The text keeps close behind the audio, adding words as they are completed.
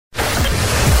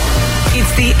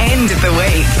It's the end of the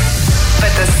week,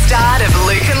 but the start of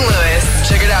Luke and Lewis.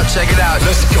 Check it out.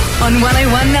 Let's go. On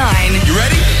 101.9. You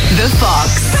ready? The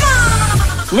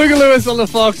Fox. Luke and Lewis on the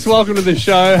Fox. Welcome to the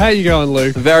show. How you going,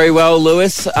 Luke? Very well,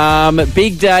 Lewis.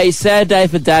 Big day, sad day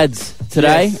for dads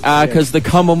today because the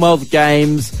Commonwealth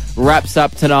Games wraps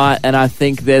up tonight, and I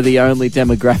think they're the only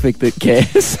demographic that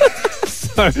cares.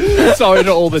 Sorry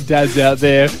to all the dads out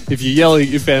there if you're yelling at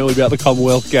your family about the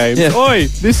Commonwealth Games. Yeah. Oi,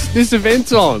 this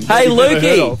event's on. Hey,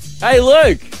 Lukey. Hey,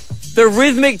 Luke. The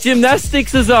rhythmic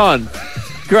gymnastics is on.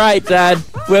 Great, Dad.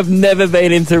 We've never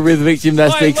been into rhythmic Hey,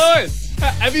 gymnastics. Lewis,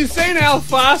 have you seen how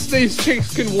fast these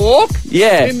chicks can walk?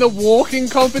 Yeah. In the walking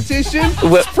competition?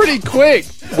 Well- It's pretty quick.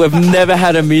 We've never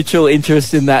had a mutual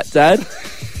interest in that, Dad.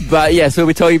 But yes, we'll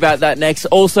be talking about that next.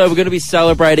 Also, we're going to be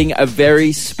celebrating a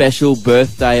very special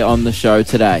birthday on the show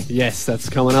today. Yes, that's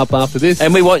coming up after this.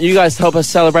 And we want you guys to help us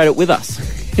celebrate it with us.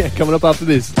 Yeah, coming up after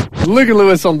this. Luke and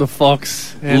Lewis on the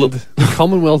Fox, and Look. the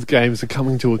Commonwealth Games are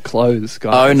coming to a close,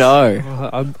 guys. Oh,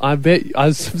 no. I bet.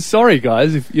 I'm sorry,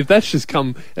 guys, if that's just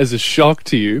come as a shock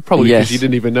to you, probably because Yes. you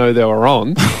didn't even know they were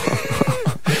on.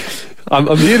 I'm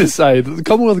here to say that the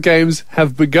Commonwealth Games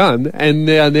have begun and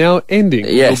they are now ending.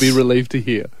 Yes. You'll be relieved to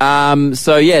hear.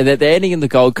 They're ending in the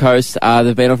Gold Coast.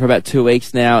 They've been on for about 2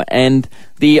 weeks now, and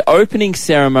the opening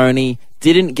ceremony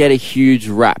didn't get a huge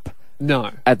rap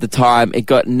No. at the time. It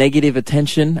got negative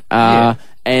attention. Yeah.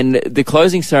 And the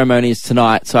closing ceremony is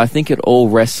tonight, so I think it all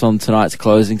rests on tonight's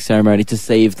closing ceremony to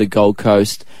see if the Gold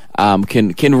Coast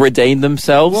can redeem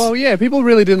themselves. Well, yeah, people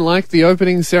really didn't like the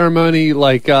opening ceremony.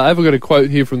 I've got a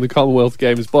quote here from the Commonwealth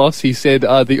Games boss. He said,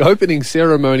 the opening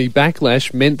ceremony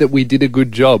backlash meant that we did a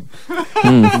good job.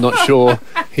 I'm not sure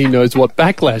he knows what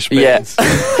backlash means.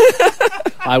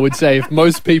 I would say if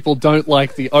most people don't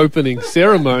like the opening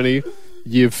ceremony,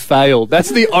 you've failed. That's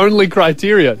the only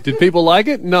criteria. Did people like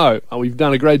it? No. Oh, we've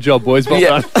done a great job, boys.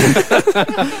 Well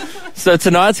done. So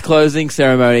tonight's closing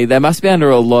ceremony, they must be under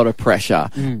a lot of pressure.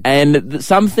 And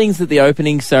some things that the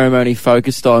opening ceremony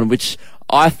focused on, which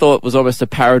I thought was almost a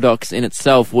paradox in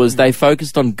itself, was they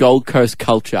focused on Gold Coast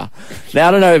culture. Now,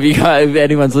 I don't know if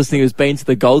anyone's listening who's been to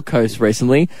the Gold Coast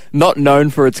recently, not known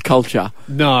for its culture.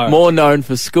 No. More known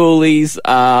for schoolies,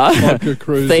 Vodka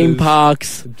cruises. theme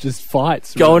parks, Just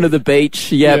fights. going to really. the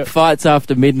beach, Yep. fights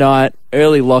after midnight,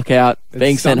 early lockout,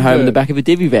 being sent home in the sunburn. back of a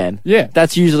divvy van. Yeah.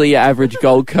 That's usually your average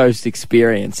Gold Coast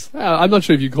experience. I'm not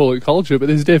sure if you call it culture, but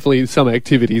there's definitely some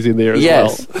activities in there as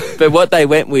Yes, well. but what they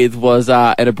went with was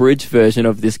an abridged version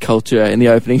of this culture in the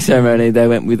opening ceremony. They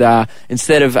went with,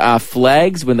 instead of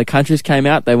flags, when the countries came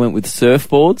out, they went with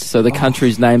surfboards. So the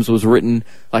countries' names was written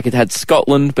like it had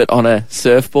Scotland, but on a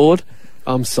surfboard.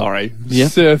 I'm sorry. Yep.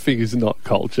 Surfing is not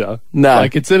culture. No.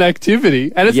 It's an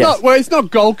activity. And it's Yes. it's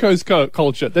not Gold Coast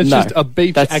culture. That's No. just a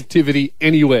beach That's activity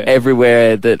anywhere.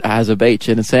 Everywhere that has a beach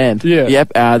and a sand. Yeah.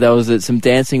 Yep. There was some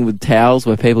dancing with towels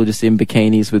where people just in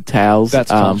bikinis with towels.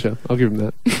 That's culture. I'll give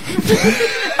them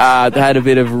that. They had a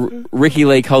bit of Ricky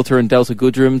Lee Coulter and Delta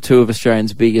Goodrum, two of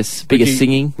Australia's biggest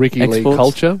singing Ricky exports. Lee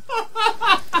culture.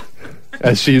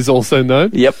 As she is also known.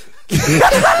 Yep.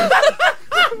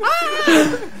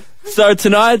 So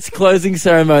tonight's closing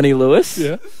ceremony, Lewis,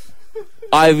 Yeah.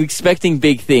 I'm expecting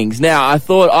big things. Now, I've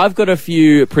got a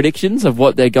few predictions of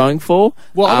what they're going for.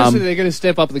 Well, obviously they're going to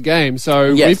step up the game,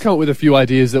 so Yes. we've come up with a few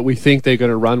ideas that we think they're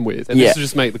going to run with, and Yeah. this will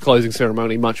just make the closing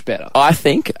ceremony much better. I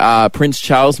think Prince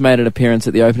Charles made an appearance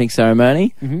at the opening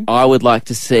ceremony. I would like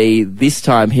to see this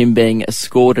time him being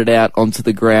escorted out onto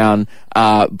the ground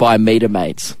by meter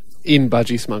maids. In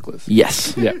Budgie Smugglers.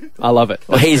 Yes. Yeah, I love it.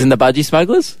 Well, he's in the Budgie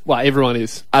Smugglers. Well, everyone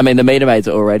is. I mean, the meter maids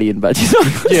are already in Budgie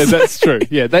Smugglers. Yeah, that's true.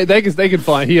 Yeah, they can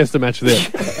find. He has to match them.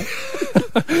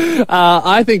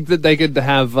 I think that they could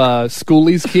have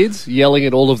schoolies kids yelling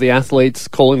at all of the athletes,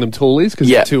 calling them toolies because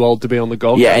Yeah. they're too old to be on the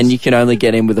Gold Yeah, Coast. and you can only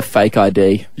get in with a fake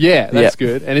ID. Yeah, that's Yeah.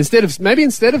 good. And instead of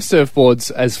surfboards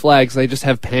as flags, they just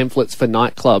have pamphlets for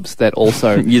nightclubs that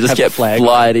also You just have get flags.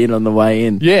 flied in on the way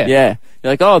in. Yeah. Yeah.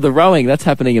 You're like, oh, the rowing, that's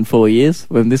happening in 4 years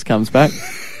when this comes back.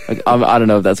 Like, I don't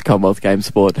know if that's a Commonwealth Games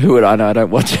sport. Who would I know? I don't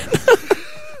watch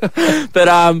it.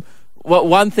 But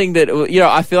one thing that,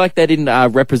 I feel like they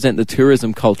didn't represent the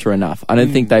tourism culture enough. I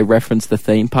don't think they referenced the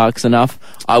theme parks enough.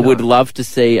 I would love to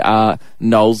see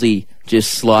Knowlesy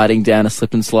just sliding down a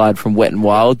slip and slide from Wet and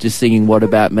Wild, just singing What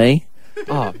About Me?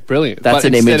 Oh, brilliant. That's But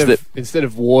an image that... instead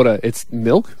of water, it's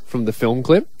milk from the film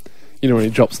clip. You know when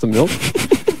he drops the milk?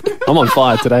 I'm on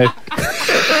fire today.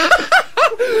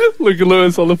 Luke and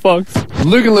Lewis on the Fox.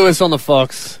 Luke and Lewis on the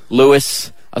Fox.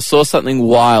 Lewis, I saw something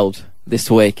wild this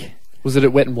week. Was it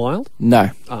at Wet and Wild? No,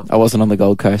 Oh. I wasn't on the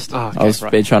Gold Coast. Oh, okay, I was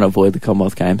right. been trying to avoid the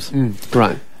Commonwealth Games.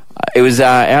 Right. It was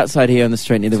outside here on the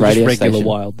street near the So radio just regular station.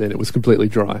 wild. Then it was completely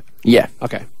dry. Yeah,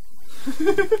 Okay.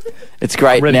 it's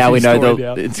great Read a now. few We know story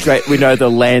now. it's great. We know the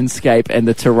landscape and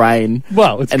the terrain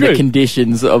Well, it's and good. the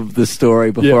conditions of the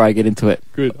story before Yeah. I get into it.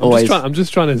 Good. Always. I'm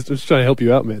just trying to help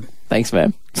you out, man. Thanks,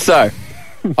 man. So,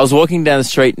 I was walking down the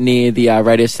street near the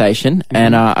radio station,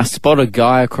 and I spot a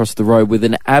guy across the road with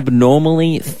an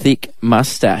abnormally thick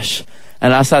mustache.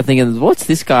 And I started thinking, what's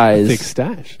this guy's... Thick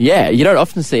stash. Yeah, you don't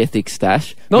often see a thick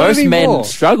stash. Not Most anymore. men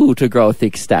struggle to grow a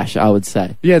thick stash, I would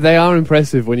say. Yeah, they are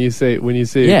impressive when you see a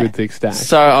good thick stash.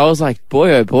 So I was like,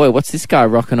 boy, oh boy, what's this guy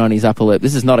rocking on his upper lip?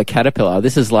 This is not a caterpillar.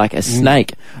 This is like a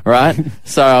snake, right?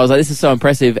 So I was like, this is so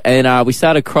impressive. And we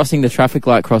started crossing the traffic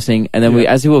light crossing. And then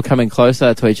as we were coming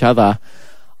closer to each other,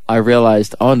 I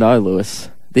realized, oh no, Lewis,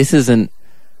 this isn't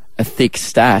a thick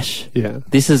stash. Yeah.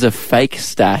 This is a fake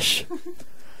stash.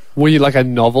 Were you like a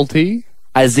novelty?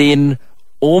 As in,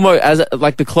 almost as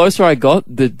like the closer I got,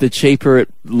 the cheaper it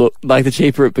looked. Like the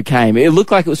cheaper it became. It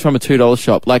looked like it was from a $2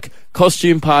 shop. Like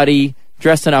costume party,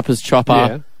 dressing up as Chopper.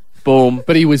 Yeah. Boom.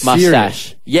 But he was mustache.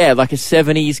 serious. Yeah, like a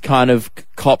 70s kind of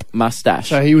cop mustache.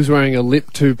 So he was wearing a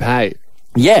lip toupee.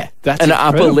 Yeah, That's an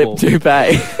upper lip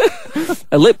incredible. toupee,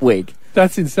 a lip wig,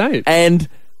 That's insane. and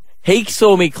he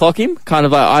saw me clock him. Kind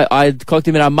of like I clocked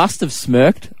him, and I must have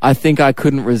smirked. I think I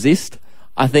couldn't resist.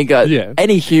 I think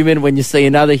any human, when you see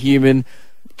another human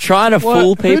trying to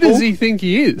fool people, Who does he think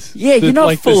he is? Yeah, you're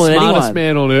not fooling the smartest anyone.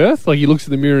 man on earth. Like he looks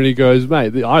in the mirror and he goes, "Mate,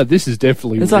 this is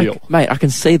definitely it's real." like, mate, I can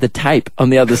see the tape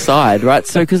on the other side, right?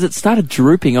 So because it started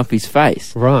drooping off his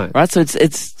face, Right. right. So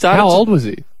it's started. How old was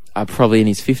he? Probably in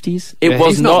his 50s. It Yeah, was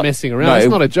he's not messing around. No, It's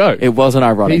not a joke. It wasn't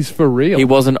ironic. He's for real. He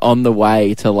wasn't on the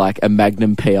way to like a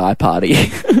Magnum PI party.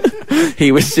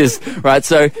 He was just right.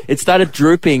 So it started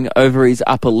drooping over his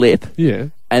upper lip, Yeah.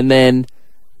 and then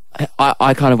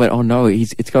I kind of went, "Oh no,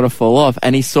 it's got to fall off."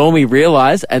 And he saw me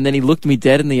realize, and then he looked me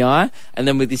dead in the eye, and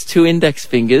then with his 2 index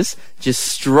fingers, just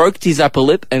stroked his upper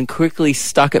lip and quickly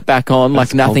stuck it back on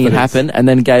That's like nothing had confidence. happened, and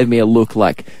then gave me a look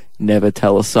like, "Never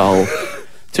tell a soul."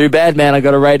 Too bad, man. I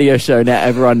got a radio show now.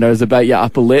 Everyone knows about your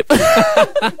upper lip.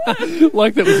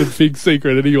 Like that was a big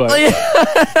secret anyway.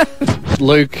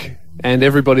 Luke and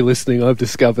everybody listening, I've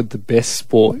discovered the best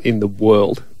sport in the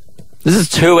world. This is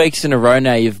 2 weeks in a row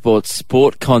now you've brought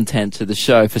sport content to the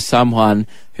show for someone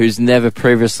who's never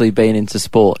previously been into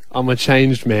sport. I'm a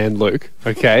changed man, Luke.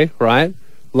 Okay, right?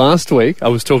 Last week, I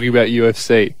was talking about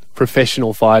UFC,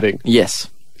 professional fighting. Yes.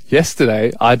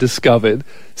 Yesterday, I discovered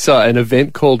an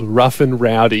event called Rough and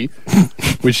Rowdy,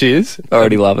 which is...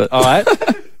 Already love it. All right?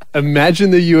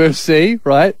 Imagine the UFC,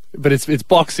 right? But it's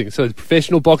boxing. So it's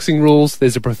professional boxing rules.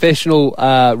 There's a professional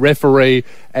referee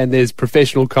and there's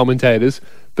professional commentators.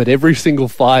 But every single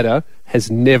fighter has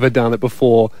never done it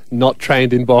before, not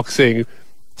trained in boxing.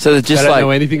 So they're They just don't like... know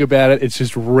anything about it. It's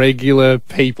just regular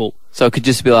people. So it could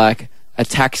just be like a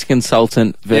tax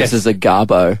consultant versus Yes. a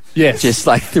garbo. Yes. Just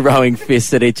like throwing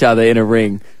fists at each other in a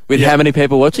ring. With Yeah. how many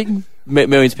people watching?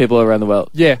 Millions of people around the world.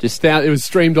 Yeah, Just it was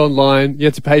streamed online. You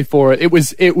had to pay for it. It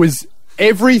was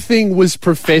everything was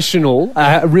professional.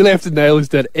 I really have to nail this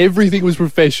down. Everything was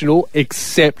professional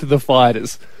except the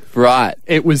fighters. right.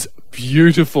 It was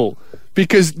beautiful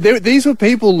because these were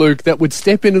people, Luke, that would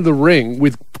step into the ring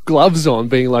with gloves on,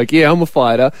 being like, "Yeah, I'm a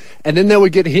fighter," and then they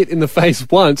would get hit in the face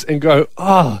once and go,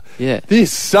 "Oh, Yeah.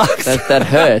 this sucks." That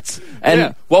hurts. And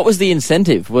Yeah. what was the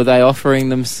incentive? Were they offering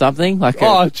them something like?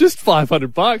 Oh, just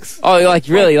 $500. Oh, like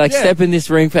really? Like Yeah. step in this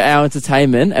ring for our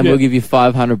entertainment, and Yeah. we'll give you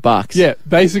 $500. Yeah,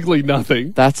 basically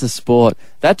nothing. That's a sport.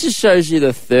 That just shows you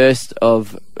the thirst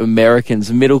of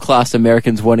Americans, middle class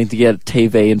Americans, wanting to get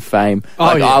TV and fame. Oh,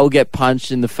 Like yeah. I will get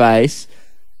punched in the face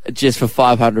just for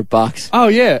 $500, Oh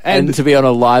yeah, and to be on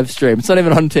a live stream. It's not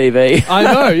even on TV. I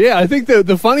know, yeah. I think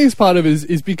the funniest part of it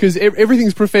is because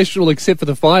everything's professional except for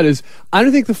the fighters. I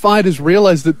don't think the fighters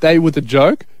realised that they were the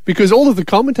joke because all of the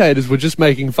commentators were just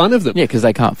making fun of them. Yeah, because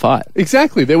they can't fight.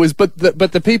 Exactly. There was, but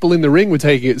the people in the ring were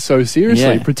taking it so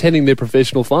seriously, Yeah. pretending they're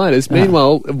professional fighters.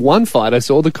 Meanwhile, one fight I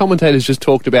saw, the commentators just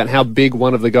talked about how big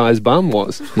one of the guy's bum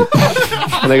was,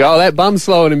 and they go, "Oh, that bum's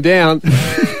slowing him down."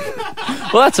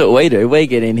 Well, that's what we do. We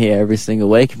get in here every single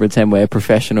week and pretend we're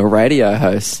professional radio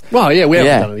hosts. Well, yeah, we haven't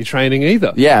Yeah. done any training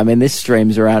either. Yeah, I mean, this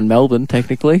streams around Melbourne,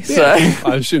 technically. Yeah. So.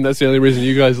 I assume that's the only reason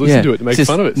you guys listen to it, to make It's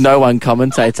just fun of us. No one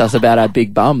commentates us about our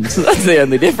big bums. That's the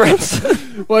only difference.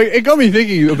 Well, it got me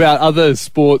thinking about other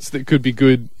sports that could be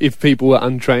good if people were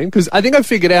untrained. Because I think I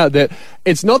figured out that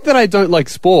it's not that I don't like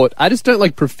sport, I just don't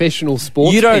like professional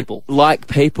sports You don't people. like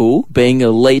people being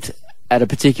elite at a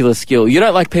particular skill. You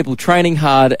don't like people training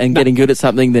hard and getting good at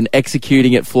something, then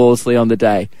executing it flawlessly on the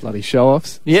day. Bloody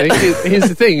show-offs. Yeah. See, here's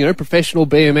the thing, professional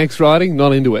BMX riding,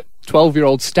 not into it.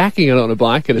 12-year-old stacking it on a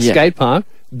bike at a skate park,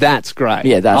 that's great.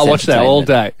 Yeah, that's I'll watch that all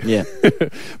day. Yeah.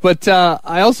 But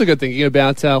I also got thinking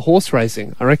about horse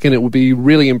racing. I reckon it would be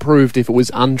really improved if it was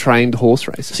untrained horse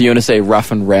racing. So you want to say rough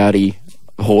and rowdy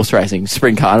horse racing,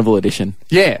 Spring Carnival edition?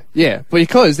 Yeah.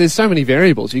 Because there's so many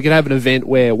variables. You could have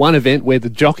one event where the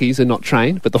jockeys are not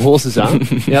trained, but the horses are.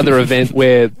 The other event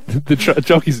where the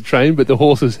jockeys are trained, but the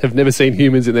horses have never seen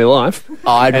humans in their life.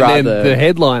 Then the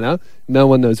headliner, no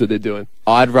one knows what they're doing.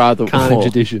 Carnage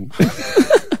edition.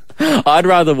 I'd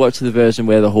rather watch the version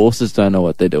where the horses don't know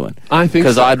what they're doing. I think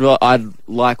because I'd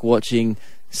like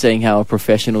seeing how a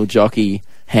professional jockey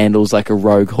handles like a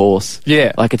rogue horse.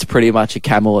 Yeah. Like it's pretty much a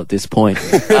camel at this point.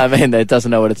 I mean, it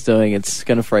doesn't know what it's doing. It's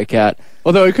going to freak out.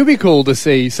 Although it could be cool to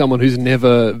see someone who's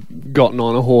never gotten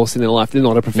on a horse in their life. They're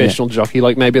not a professional jockey.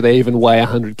 Like maybe they even weigh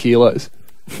 100 kilos.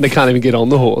 They can't even get on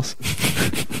the horse.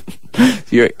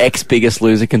 Your ex-Biggest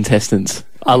Loser contestants.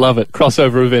 I love it.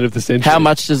 Crossover event of the century. How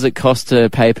much does it cost to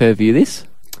pay-per-view this?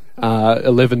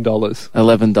 $11.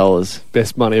 $11.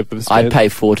 Best money I've ever spent. I'd pay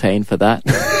 $14 for that.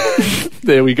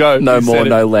 There we go. No more,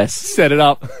 no less. Set it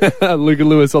up. Luca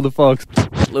Lewis on the Fox.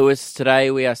 Lewis, today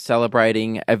we are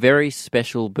celebrating a very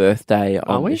special birthday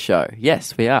on the show.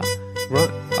 Yes, we are. Right.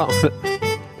 Oh,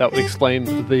 that would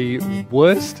explain the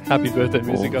worst happy birthday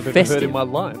music I've ever heard in my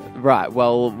life. Right.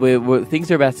 Well, things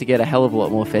are about to get a hell of a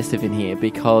lot more festive in here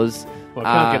because... Well,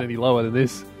 I can't get any lower than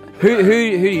this. Who do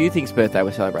you think's birthday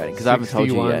we're celebrating? Because I haven't told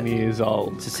you yet. 61 years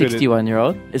old. It's a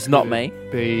 61-year-old? It's not me.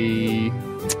 Be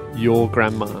your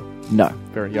grandma? No.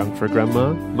 Very young for a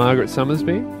grandma. Margaret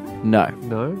Summersby? No.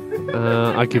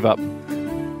 No? I give up.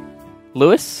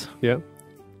 Lewis? Yeah?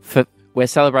 We're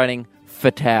celebrating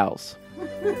Fatals.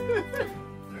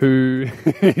 Who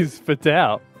is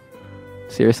Fatal?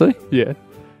 Seriously? Yeah.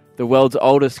 The world's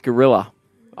oldest gorilla.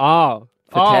 Oh.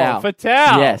 Fatal. Oh,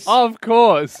 Fatal. Yes. Of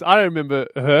course. I don't remember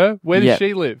her. Where does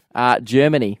she live?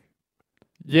 Germany.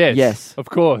 Yes. Of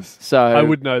course. So I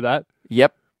would know that.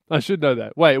 Yep. I should know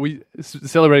that. Wait, are we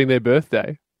celebrating their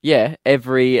birthday? Yeah.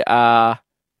 Every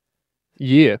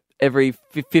year. Every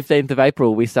 15th of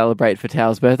April, we celebrate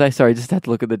Fatal's birthday. Sorry, just had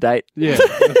to look at the date. Yeah,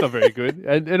 that's not very good.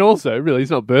 And also, really, it's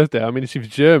not birthday. I mean, if she's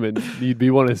German, you'd be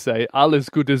want to say, Alles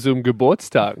Gute zum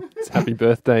Geburtstag. It's happy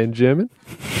birthday in German.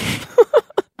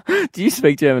 Do you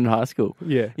speak German in high school?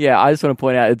 Yeah. Yeah, I just want to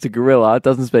point out it's a gorilla. It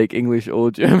doesn't speak English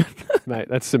or German. Mate,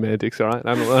 that's semantics, all right?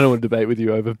 I don't want to debate with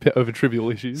you over trivial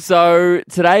issues. So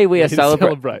today we are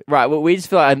celebrate. Right, well, we just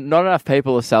feel like not enough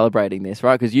people are celebrating this,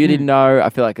 right? Because you didn't know. I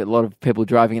feel like a lot of people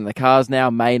driving in the cars now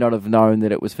may not have known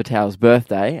that it was Fatal's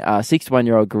birthday.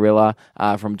 61-year-old gorilla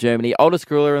from Germany, oldest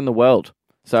gorilla in the world.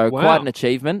 So quite an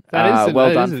achievement.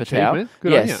 Well done, Fatal.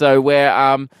 Good on you. So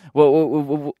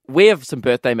we have some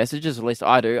birthday messages. At least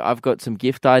I do. I've got some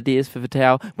gift ideas for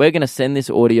Fatal. We're going to send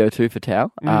this audio to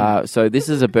Fatal. So this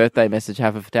is a birthday message I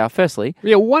have for Fatal. Firstly,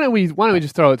 why don't we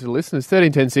just throw it to the listeners?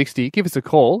 131060. Give us a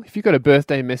call if you've got a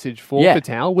birthday message for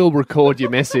Fatal. We'll record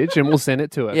your message and we'll send it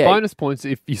to her. Bonus points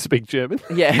if you speak German.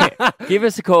 Yeah, give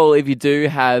us a call if you do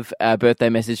have a birthday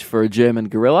message for a German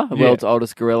gorilla, the world's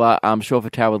oldest gorilla. I'm sure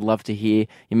Fatal would love to hear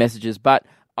your messages, but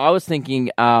I was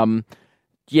thinking,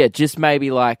 just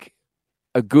maybe like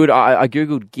a good. I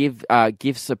googled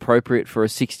gifts appropriate for a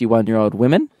 61-year-old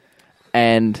woman,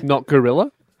 and not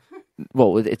gorilla.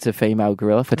 Well, it's a female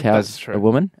gorilla. Fatal's a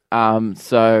woman.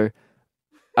 So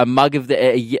a mug of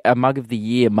the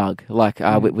year mug, like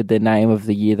with the name of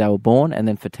the year they were born, and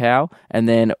then Fatal, and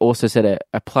then also said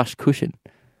a plush cushion.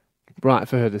 Right,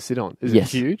 for her to sit on. Is it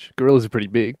huge? Gorillas are pretty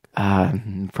big.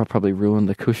 Probably ruin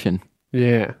the cushion.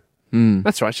 Yeah.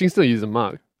 That's right. She can still use a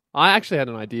mug. I actually had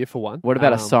an idea for one. What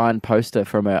about a signed poster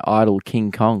from her idol,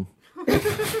 King Kong?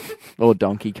 Or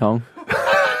Donkey Kong?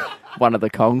 One of the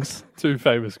Kongs. Two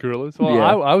famous gorillas.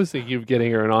 Well, I was thinking of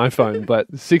getting her an iPhone, but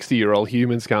 60-year-old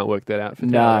humans can't work that out.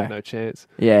 No chance.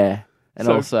 Yeah. And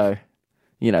also,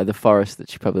 the forest that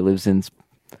she probably lives in,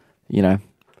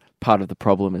 part of the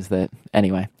problem is that...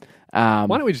 Anyway... why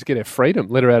don't we just get her freedom?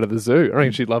 Let her out of the zoo. I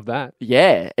reckon she'd love that.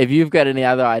 Yeah. If you've got any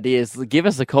other ideas, give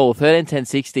us a call.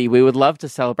 131060. We would love to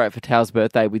celebrate Fatal's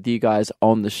birthday with you guys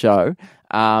on the show.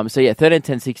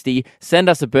 131060. Send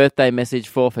us a birthday message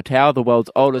for Fatal, the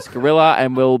world's oldest gorilla,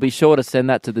 and we'll be sure to send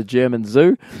that to the German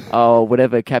zoo or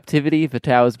whatever captivity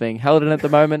Fatal is being held in at the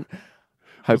moment.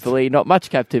 Hopefully not much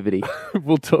captivity.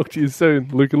 We'll talk to you soon.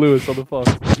 Luca Lewis on the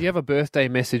Fox. Do you have a birthday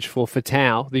message for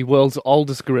Fatal, the world's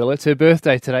oldest gorilla? It's her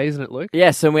birthday today, isn't it, Luke?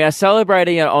 Yes, and we are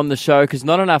celebrating it on the show because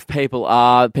not enough people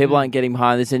are. People aren't getting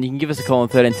behind this, and you can give us a call on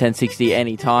 131060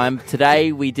 anytime.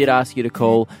 Today, we did ask you to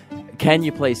call. Can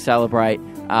you please celebrate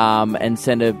and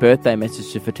send a birthday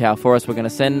message to Fatau for us. We're going to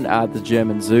send the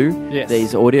German zoo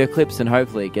these audio clips, and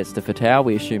hopefully it gets to Fatau.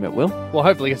 We assume it will. Well,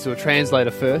 hopefully it gets to a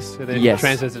translator first, and then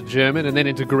translates to German, and then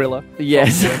into gorilla.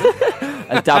 Yes.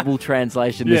 A double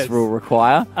translation this will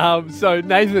require. So,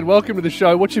 Nathan, welcome to the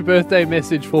show. What's your birthday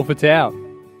message for Fatau?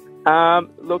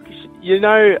 Look, you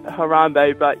know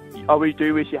Harambe, but we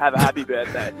do wish you have a happy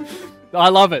birthday. I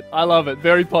love it.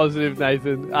 Very positive,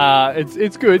 Nathan.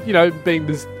 It's good, being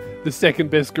the second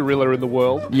best gorilla in the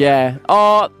world. Yeah.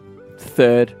 Oh,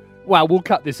 third. Wow, we'll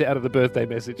cut this out of the birthday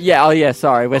message. Yeah,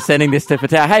 sorry. We're sending this to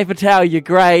Fatau. Hey, Fatau, you're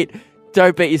great.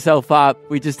 Don't beat yourself up.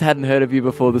 We just hadn't heard of you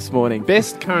before this morning.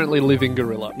 Best currently living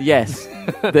gorilla. Yes.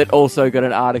 That also got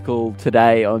an article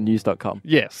today on news.com.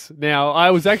 Yes. Now,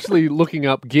 I was actually looking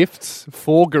up gifts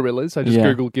for gorillas. I just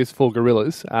Googled gifts for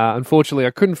gorillas. Unfortunately,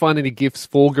 I couldn't find any gifts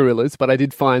for gorillas, but I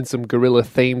did find some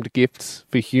gorilla-themed gifts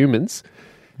for humans.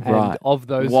 Right. And of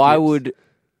those Why gifts, would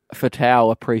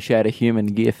Fatau appreciate a human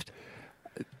gift?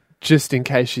 just in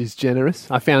case she's generous,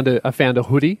 I found a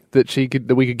hoodie that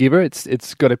we could give her.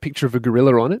 It's got a picture of a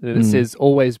gorilla on it, and it says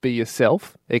 "Always be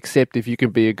yourself, except if you can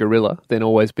be a gorilla, then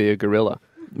always be a gorilla."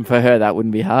 For her, that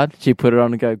wouldn't be hard. She'd put it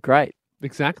on and go, "Great."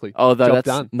 Exactly. Although Job that's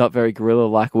done. not very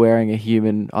gorilla-like wearing a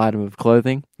human item of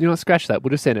clothing. You know what? Scratch that.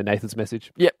 We'll just send a Nathan's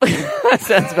message. Yep, that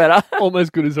sounds better.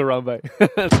 Almost good as Harambe.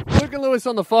 Luke and Lewis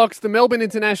on the Fox. The Melbourne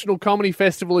International Comedy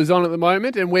Festival is on at the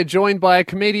moment, and we're joined by a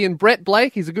comedian, Brett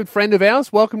Blake. He's a good friend of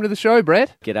ours. Welcome to the show,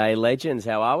 Brett. G'day, legends.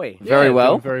 How are we? Very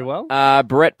well. Doing very well.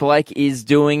 Brett Blake is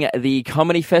doing the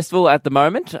comedy festival at the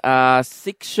moment.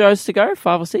 6 shows to go,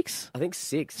 5 or 6? I think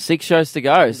 6. 6 shows to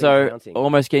go, so counting.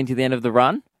 almost getting to the end of the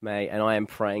run. Mate, and I am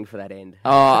praying for that end. Oh,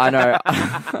 I know.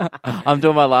 I'm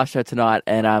doing my last show tonight,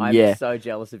 and I'm so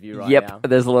jealous of you right now. Yep,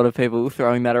 there's a lot of people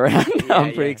throwing that around.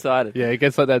 I'm pretty excited. Yeah, it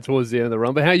gets like that towards the end of the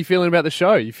run. But how are you feeling about the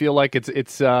show? You feel like it's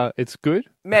good?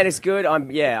 Man, it's good.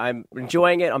 I'm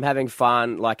enjoying it. I'm having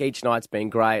fun. Like, each night's been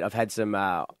great. I've had some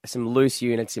loose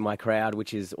units in my crowd,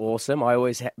 which is awesome. I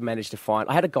always manage to find.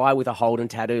 I had a guy with a Holden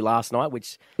tattoo last night,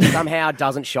 which somehow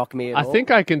doesn't shock me at all. I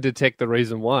think I can detect the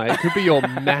reason why. It could be your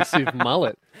massive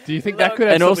mullet. Do you think that could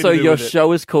have And something also, to do your with it?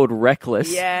 show is called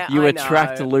Reckless. Yeah, you I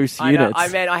attract know. loose I know. units.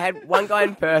 I had one guy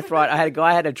in Perth, right? I had a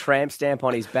guy who had a tramp stamp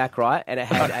on his back, right? And it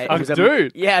had a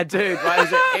dude. Yeah, dude.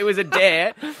 Right? It was a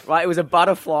dare, right? It was a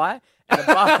butterfly. And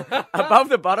above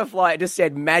the butterfly, it just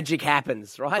said "Magic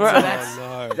happens," right?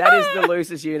 So that is the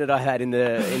loosest unit I had in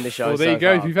the show. Well, there you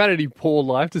go. If you've had any poor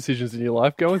life decisions in your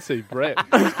life, go and see Brett.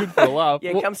 It's good for a laugh.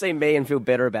 Yeah, come see me and feel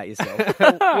better about yourself.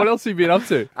 What else have you been up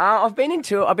to? I've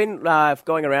been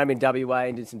going around in WA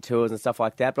and did some tours and stuff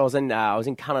like that. But I was in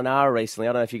Kununurra recently.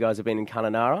 I don't know if you guys have been in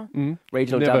Kununurra,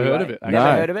 regional Never WA. heard of it, actually.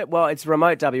 Never heard of it. Well, it's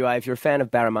remote WA. If you're a fan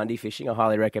of barramundi fishing, I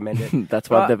highly recommend it. That's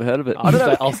why I've never heard of it.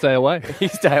 I'll stay away. You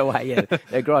stay away, yeah.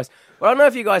 They're gross. Well, I don't know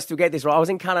if you guys still get this, right? I was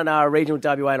in Kununurra, regional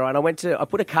WA, right? And I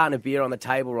put a carton of beer on the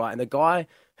table, right? And the guy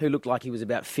who looked like he was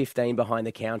about 15 behind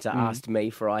the counter asked me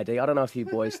for ID. I don't know if you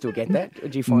boys still get that.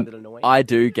 Do you find it annoying? I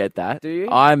do get that. Do you?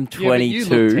 I'm Yeah, but 22. you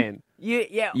look 10.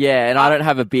 Yeah, and I don't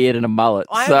have a beard and a mullet,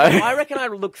 so I reckon I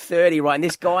look 30, right? And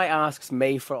this guy asks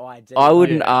me for ID. I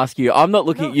wouldn't ask you. I'm not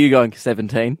looking at you going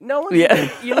 17. No one.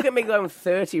 Yeah. You look at me going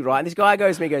 30, right? And this guy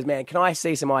goes to me, goes, "Man, can I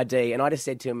see some ID?" And I just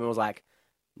said to him, and was like,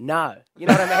 "No." You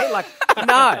know what I mean? Like,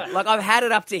 no. Like, I've had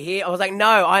it up to here. I was like, no.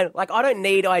 I don't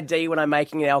need ID when I'm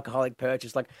making an alcoholic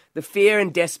purchase. Like, the fear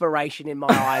and desperation in my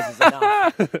eyes is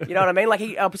enough. You know what I mean? Like,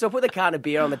 so I put the carton of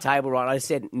beer on the table, right? And I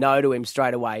said no to him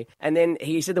straight away. And then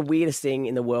he said the weirdest thing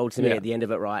in the world to me at the end of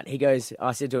it, right?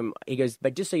 I said to him,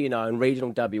 "But just so you know, in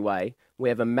regional WA, we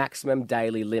have a maximum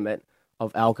daily limit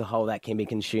of alcohol that can be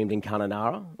consumed in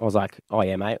Kununurra." I was like, "Oh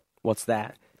yeah, mate. What's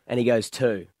that?" And he goes,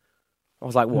 2. I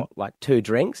was like, "What, like 2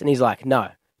 drinks?" And he's like, "No,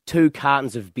 2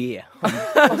 cartons of beer."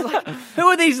 I was like, who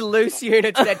are these loose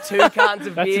units that 2 cartons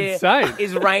of beer insane.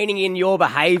 is reining in your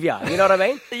behaviour? You know what I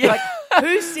mean? Like,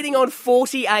 who's sitting on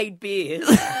 48 beers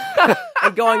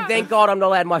and going, "Thank God I'm not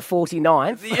allowed my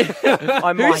 49th.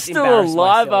 I might Who's still embarrass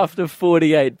alive myself." after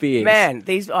 48 beers?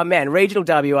 Man, regional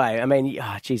WA. I mean,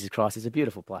 Jesus Christ, it's a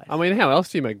beautiful place. I mean, how else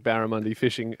do you make barramundi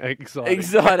fishing exciting?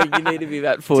 Exciting. You need to be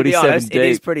about To be 47 honest, deep. it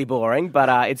is pretty boring,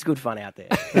 but it's good fun out there.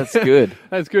 That's good.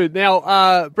 That's good.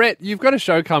 Now, Brett, you've got a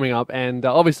show coming up, and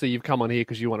obviously you've come on here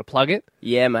because you want to plug it.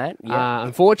 Yeah, mate. Yeah.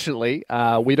 Unfortunately,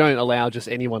 we don't allow just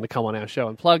anyone to come on our show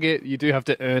and plug it. You do have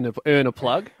to earn a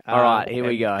plug. All right, here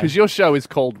we go. Because your show show is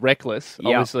called Reckless.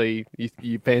 Yeah. Obviously,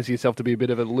 you fancy yourself to be a bit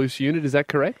of a loose unit. Is that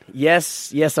correct?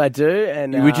 Yes, I do.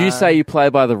 And Would you say you play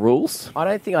by the rules? I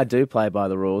don't think I do play by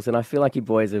the rules, and I feel like you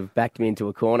boys have backed me into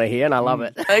a corner here, and I love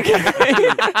it.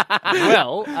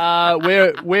 Well,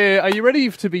 where are you ready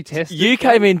to be tested? You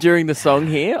came in during the song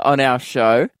here on our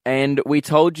show, and we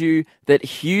told you that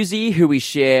Husey, who we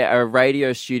share a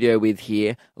radio studio with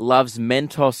here, loves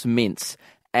Mentos mints.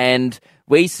 And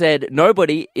we said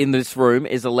nobody in this room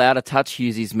is allowed to touch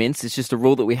Husey's mints. It's just a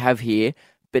rule that we have here.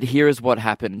 But here is what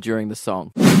happened during the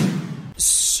song.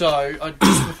 So,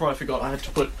 just before I forgot, I had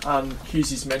to put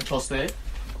Husey's Mentos there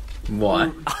Why?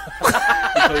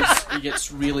 because he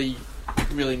gets really,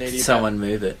 really needy. Someone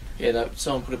move it.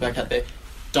 Someone put it back out there.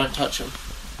 Don't touch him.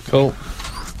 Cool.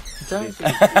 Don't. Do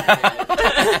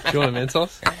you want a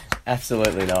Mentos?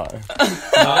 Absolutely not.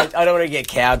 I don't want to get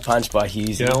cowed punched by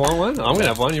Hughes. You don't want one? I'm going to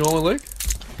have one. You want one, Luke?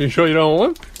 You sure you don't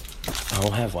want one?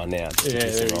 I'll have one now. Yeah,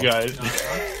 there we go.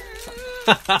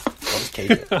 I'll just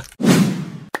keep it.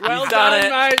 Well done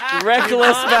it. mate.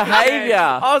 Reckless behaviour.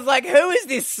 I was like, who is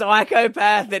this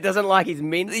psychopath that doesn't like his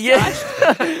mints? Yeah.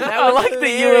 touched? I like that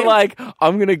you were like,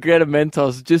 I'm going to get a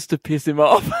Mentos just to piss him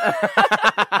off.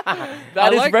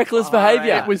 That is reckless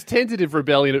behaviour. It was tentative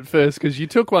rebellion at first because you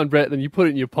took one, Brett, then you put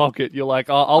it in your pocket. You're like,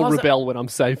 I'll rebel when I'm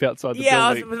safe outside the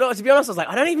building. To be honest, I was like,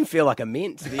 I don't even feel like a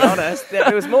mint, to be honest.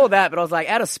 There was more of that, but I was like,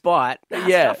 out of spite.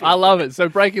 Yeah. I love it. So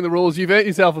breaking the rules, you've earned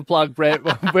yourself a plug, Brett.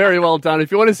 Very well done.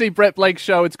 If you want to see Brett Blake's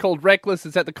show, it's called Reckless.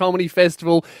 It's at the Comedy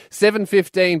Festival,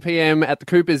 7:15 p.m. at the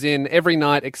Coopers Inn every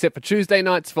night, except for Tuesday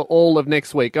nights for all of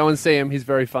next week. Go and see him. He's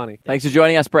very funny. Thanks for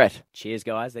joining us, Brett. Cheers,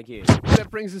 guys. Thank you. That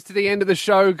brings us to the end of the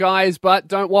show, guys. But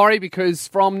don't worry, because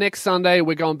from next Sunday,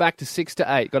 we're going back to 6 to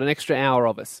 8. Got an extra hour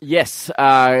of us. Yes,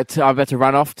 I'm about to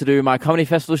run off to do my Comedy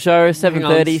Festival show,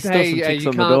 7:30. Still some chicks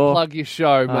on the door. You can't plug your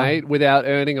show, mate, without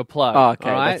earning a plug. Oh, okay,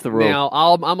 all right? that's the rule. Now,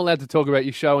 I'm allowed to talk about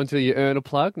your show until you earn a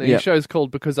plug. Now, your Yep. show's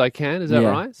called Because I Can, is that Yeah,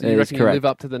 right? So it you is reckon you correct. live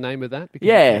up to the name of that? Because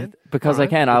Yeah, you can? because All I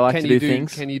can. I like to do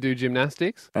things. Can you do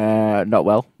gymnastics? Not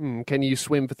well. Can you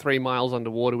swim for 3 miles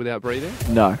underwater without breathing?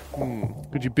 No.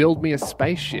 Could you build me a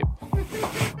spaceship?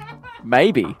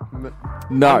 Maybe.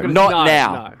 No, I'm gonna- not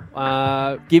now.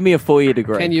 No. Give me a 4-year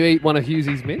degree. Can you eat one of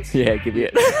Hughesy's mints? Yeah, give me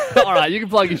it. All right, you can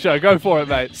plug your show. Go for it,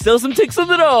 mate. Still some ticks on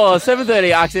the door.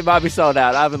 7:30. Actually, it might be sold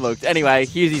out. I haven't looked. Anyway,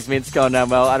 Hughesy's Mint's going down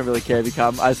well. I don't really care if you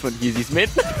come. I just want Hughesy's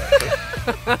Mint.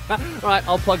 All right,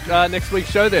 I'll plug next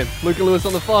week's show then. Luke and Lewis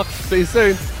on the Fox. See you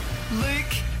soon.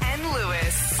 Luke and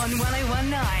Lewis on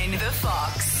 1019 The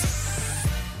Fox.